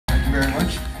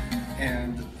much.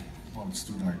 And, well, it's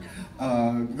too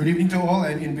dark. Good evening to all,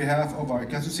 and in behalf of our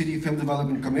Quezon City Film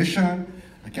Development Commission,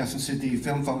 the Quezon City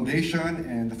Film Foundation,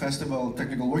 and the Festival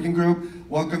Technical Working Group,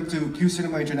 welcome to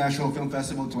Qcinema International Film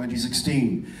Festival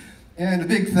 2016. And a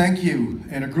big thank you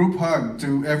and a group hug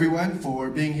to everyone for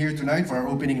being here tonight for our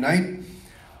opening night.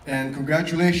 And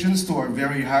congratulations to our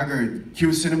very haggard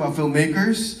Qcinema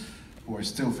filmmakers, who are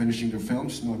still finishing their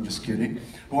films, no, I'm just kidding,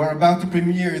 who are about to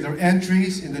premiere their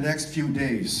entries in the next few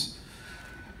days.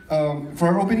 For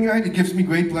our opening night, it gives me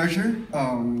great pleasure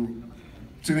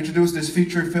to introduce this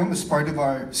feature film as part of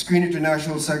our Screen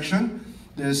International section.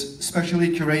 This specially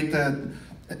curated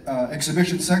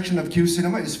exhibition section of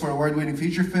Qcinema is for award-winning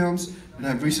feature films that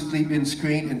have recently been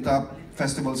screened in top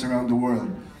festivals around the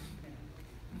world.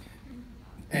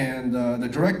 And the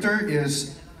director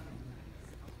is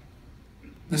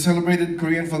the celebrated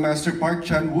Korean film master Park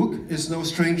Chan-wook is no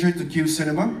stranger to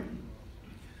Qcinema.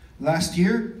 Last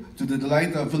year, to the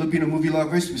delight of Filipino movie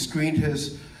lovers, we screened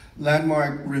his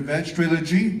landmark revenge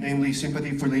trilogy, namely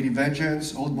Sympathy for Lady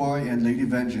Vengeance, Old Boy, and Lady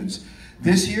Vengeance.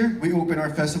 This year, we open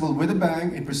our festival with a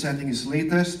bang in presenting his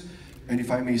latest, and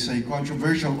if I may say,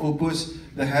 controversial opus,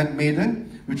 The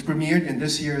Handmaiden, which premiered in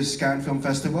this year's Cannes Film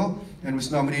Festival and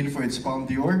was nominated for its Palme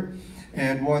d'Or,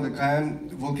 and won the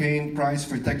Cannes Volcane Prize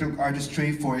for Technical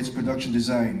Artistry for its production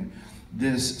design.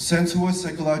 This sensuous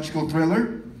psychological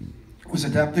thriller was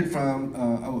adapted from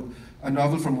a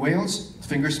novel from Wales,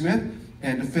 Fingersmith,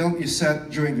 and the film is set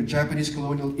during the Japanese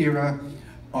colonial era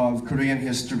of Korean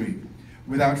history.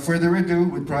 Without further ado,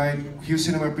 with pride,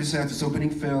 Qcinema presents its opening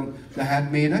film, The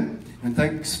Handmaiden, and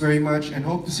thanks very much and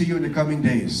hope to see you in the coming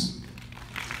days.